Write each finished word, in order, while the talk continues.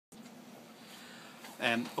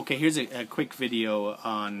Okay, here's a quick video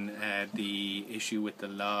on the issue with the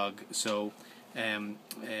log. So when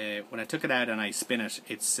I took it out and I spin it,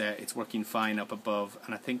 it's working fine up above,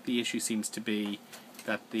 and I think the issue seems to be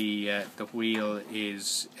that the wheel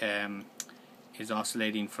is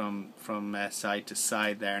oscillating from side to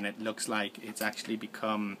side there, and it looks like it's actually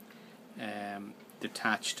become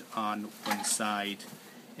detached on one side.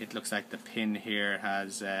 It looks like the pin here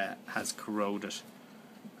has corroded,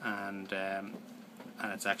 and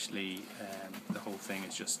it's actually the whole thing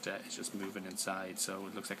is just moving inside. So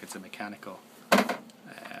it looks like it's a mechanical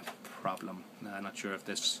problem. Now, I'm not sure if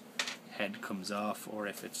this head comes off or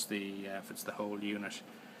if it's the whole unit.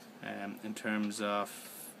 In terms of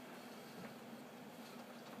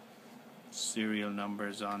serial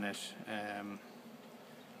numbers on it,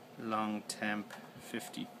 long temp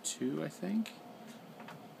 52, I think.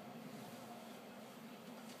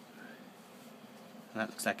 And that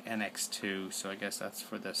looks like NX2, so I guess that's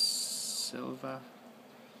for the Silva.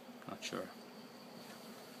 Not sure.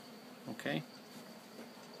 Okay.